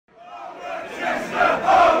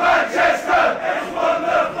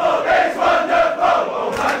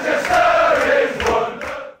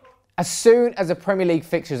As soon as the Premier League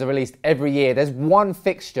fixtures are released every year, there's one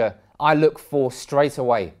fixture I look for straight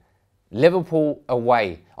away. Liverpool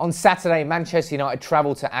away. On Saturday, Manchester United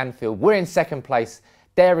travel to Anfield. We're in second place.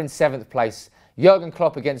 They're in seventh place. Jurgen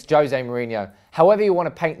Klopp against Jose Mourinho. However you want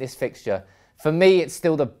to paint this fixture, for me, it's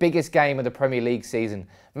still the biggest game of the Premier League season.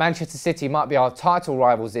 Manchester City might be our title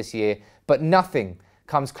rivals this year, but nothing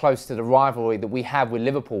comes close to the rivalry that we have with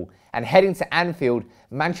Liverpool. And heading to Anfield,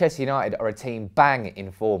 Manchester United are a team bang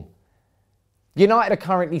in form. United are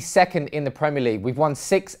currently second in the Premier League. We've won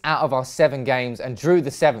 6 out of our 7 games and drew the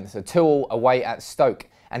 7th, so 2-2 away at Stoke.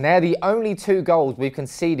 And they're the only 2 goals we've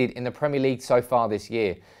conceded in the Premier League so far this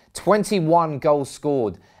year. 21 goals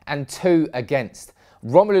scored and 2 against.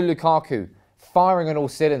 Romelu Lukaku firing on all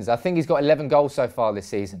cylinders. I think he's got 11 goals so far this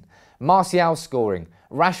season. Martial scoring,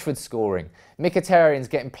 Rashford scoring, Mkhitaryan's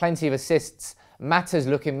getting plenty of assists. Mata's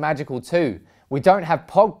looking magical too. We don't have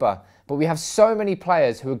Pogba, but we have so many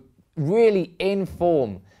players who are really in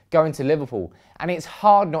form going to Liverpool, and it's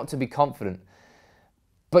hard not to be confident.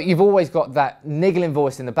 But you've always got that niggling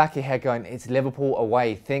voice in the back of your head going, it's Liverpool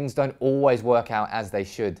away. Things don't always work out as they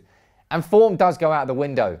should. And form does go out the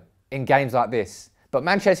window in games like this. But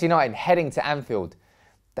Manchester United heading to Anfield,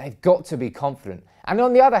 they've got to be confident. And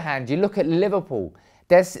on the other hand, you look at Liverpool.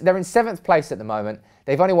 They're in 7th place at the moment.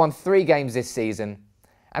 They've only won 3 games this season.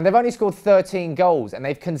 And they've only scored 13 goals and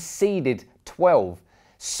they've conceded 12.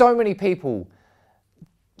 So many people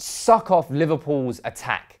suck off Liverpool's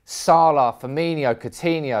attack. Salah, Firmino,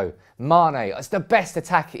 Coutinho, Mane. It's the best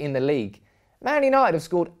attack in the league. Man United have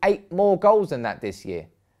scored 8 more goals than that this year.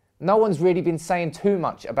 No one's really been saying too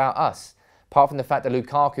much about us, apart from the fact that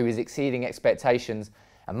Lukaku is exceeding expectations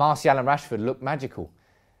and Martial and Rashford look magical.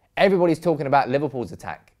 Everybody's talking about Liverpool's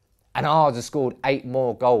attack, and ours has scored 8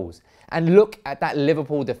 more goals. And look at that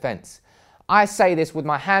Liverpool defence. I say this with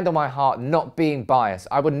my hand on my heart, not being biased.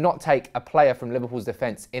 I would not take a player from Liverpool's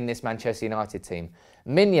defence in this Manchester United team.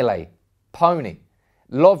 Mignolet, pony.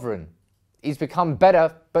 Lovren, he's become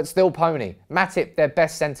better, but still pony. Matip, their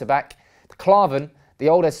best centre-back. Klavan, the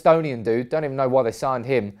old Estonian dude, don't even know why they signed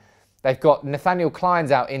him. They've got Nathaniel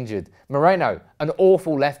Klein's out injured. Moreno, an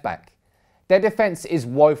awful left-back. Their defence is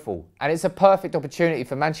woeful, and it's a perfect opportunity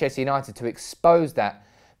for Manchester United to expose that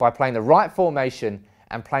by playing the right formation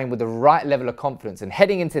and playing with the right level of confidence. And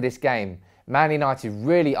heading into this game, Man United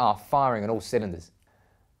really are firing on all cylinders.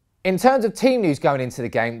 In terms of team news going into the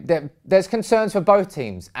game, there's concerns for both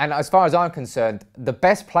teams. And as far as I'm concerned, the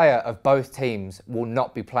best player of both teams will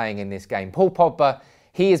not be playing in this game. Paul Pogba,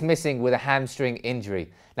 he is missing with a hamstring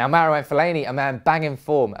injury. Now, Marouane Fellaini, a man banging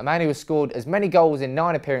form, a man who has scored as many goals in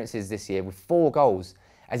 9 appearances this year with 4 goals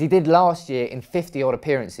as he did last year in 50-odd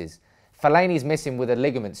appearances. Fellaini's missing with a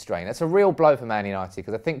ligament strain. That's a real blow for Man United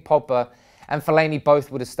because I think Pogba and Fellaini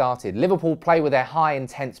both would have started. Liverpool play with their high,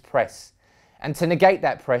 intense press. And to negate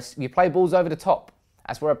that press, you play balls over the top.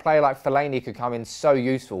 That's where a player like Fellaini could come in so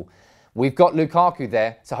useful. We've got Lukaku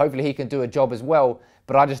there, so hopefully he can do a job as well.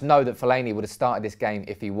 But I just know that Fellaini would have started this game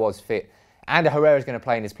if he was fit. And Herrera's going to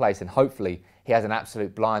play in his place, and hopefully he has an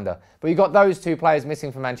absolute blinder. But you've got those 2 players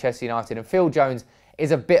missing from Manchester United, and Phil Jones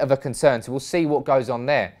is a bit of a concern, so we'll see what goes on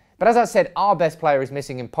there. But as I said, our best player is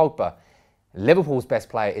missing in Pogba. Liverpool's best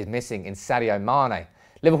player is missing in Sadio Mane.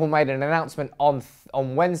 Liverpool made an announcement on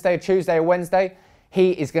Tuesday or Wednesday.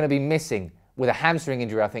 He is going to be missing with a hamstring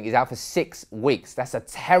injury, I think. He's out for 6 weeks. That's a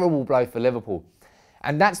terrible blow for Liverpool.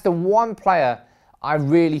 And that's the one player I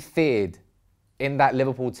really feared in that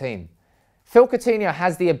Liverpool team. Phil Coutinho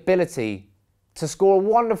has the ability to score a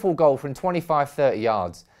wonderful goal from 25-30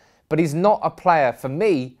 yards. But he's not a player, for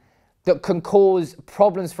me, that can cause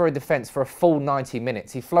problems for a defence for a full 90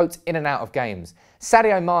 minutes. He floats in and out of games.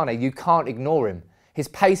 Sadio Mane, you can't ignore him. His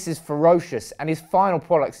pace is ferocious and his final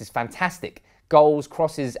products is fantastic. Goals,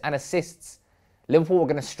 crosses and assists. Liverpool are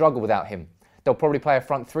going to struggle without him. They'll probably play a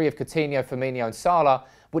front 3 of Coutinho, Firmino and Salah,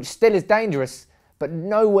 which still is dangerous, but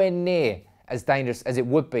nowhere near as dangerous as it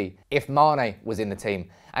would be if Mane was in the team.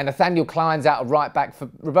 And Nathaniel Klein's out of right back. For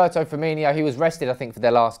Roberto Firmino, he was rested, I think, for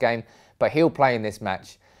their last game, but he'll play in this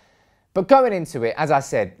match. But going into it, as I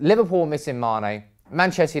said, Liverpool are missing Mane,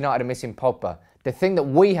 Manchester United are missing Pogba. The thing that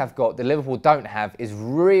we have got that Liverpool don't have is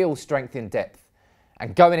real strength in depth.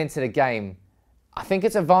 And going into the game, I think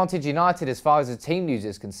it's advantage United as far as the team news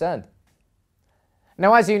is concerned.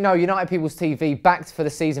 Now, as you know, United People's TV backed for the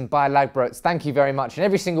season by Ladbrokes. Thank you very much. And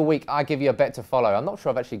every single week, I give you a bet to follow. I'm not sure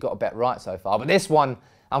I've actually got a bet right so far, but this one,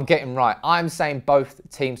 I'm getting right. I'm saying both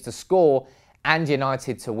teams to score and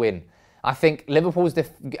United to win. I think Liverpool's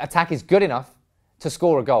attack is good enough to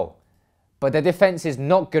score a goal, but their defence is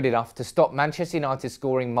not good enough to stop Manchester United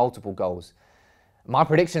scoring multiple goals. My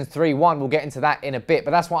prediction's 3-1. We'll get into that in a bit,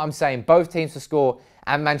 but that's what I'm saying. Both teams to score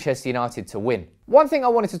and Manchester United to win. One thing I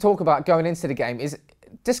wanted to talk about going into the game is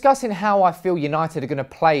discussing how I feel United are going to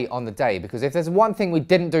play on the day, because if there's one thing we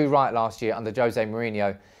didn't do right last year under Jose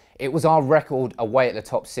Mourinho, it was our record away at the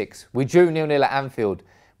top six. We drew 0-0 at Anfield.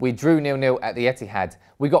 We drew 0-0 at the Etihad.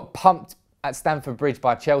 We got pumped at Stamford Bridge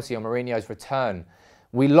by Chelsea on Mourinho's return.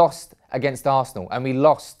 We lost against Arsenal and we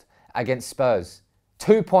lost against Spurs.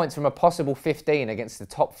 2 points from a possible 15 against the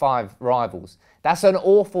top 5 rivals. That's an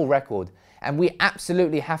awful record, and we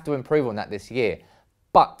absolutely have to improve on that this year.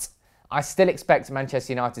 But I still expect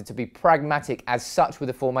Manchester United to be pragmatic as such with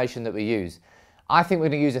the formation that we use. I think we're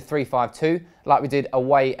going to use a 3-5-2 like we did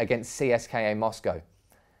away against CSKA Moscow.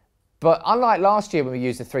 But unlike last year when we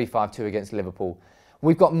used a 3-5-2 against Liverpool,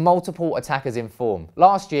 we've got multiple attackers in form.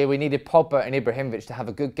 Last year we needed Pogba and Ibrahimovic to have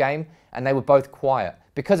a good game, and they were both quiet.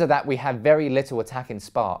 Because of that, we had very little attacking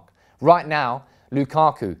spark. Right now,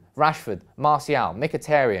 Lukaku, Rashford, Martial,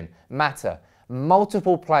 Mkhitaryan, Mata,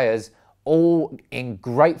 multiple players all in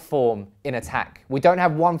great form in attack. We don't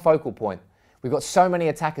have one focal point. We've got so many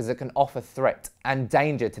attackers that can offer threat and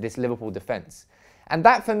danger to this Liverpool defence. And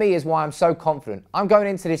that for me is why I'm so confident. I'm going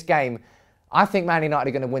into this game, I think Man United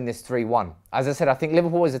are going to win this 3-1. As I said, I think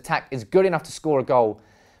Liverpool's attack is good enough to score a goal,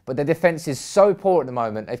 but their defence is so poor at the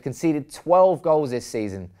moment. They've conceded 12 goals this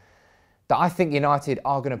season that I think United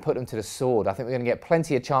are going to put them to the sword. I think we're going to get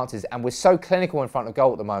plenty of chances, and we're so clinical in front of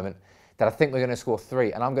goal at the moment that I think we're going to score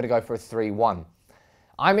 3, and I'm going to go for a 3-1.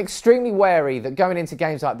 I'm extremely wary that going into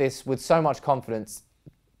games like this with so much confidence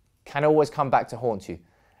can always come back to haunt you.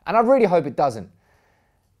 And I really hope it doesn't.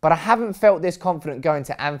 But I haven't felt this confident going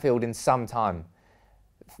to Anfield in some time.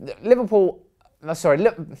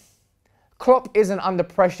 Klopp isn't under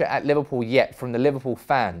pressure at Liverpool yet from the Liverpool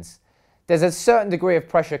fans. There's a certain degree of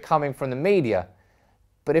pressure coming from the media.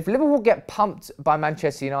 But if Liverpool get pumped by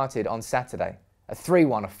Manchester United on Saturday, a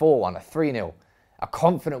 3-1, a 4-1, a 3-0, a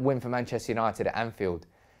confident win for Manchester United at Anfield,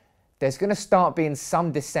 there's going to start being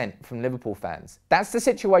some dissent from Liverpool fans. That's the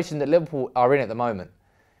situation that Liverpool are in at the moment.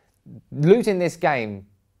 Losing this game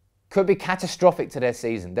could be catastrophic to their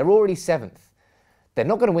season. They're already 7th. They're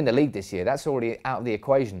not going to win the league this year. That's already out of the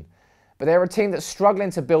equation. But they're a team that's struggling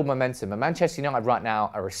to build momentum. And Manchester United right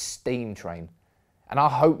now are a steam train. And I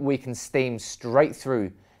hope we can steam straight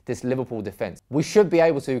through this Liverpool defence. We should be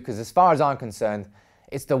able to, because as far as I'm concerned,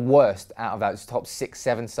 it's the worst out of those top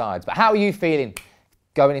 6-7 sides. But how are you feeling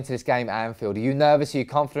going into this game at Anfield? Are you nervous? Are you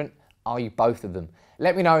confident? Are you both of them?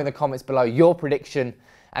 Let me know in the comments below your prediction.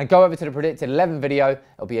 And go over to the Predicted 11 video.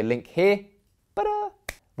 There'll be a link here,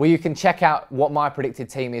 where you can check out what my predicted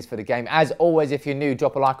team is for the game. As always, if you're new,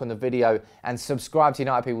 drop a like on the video and subscribe to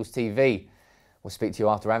United People's TV. We'll speak to you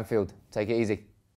after Anfield. Take it easy.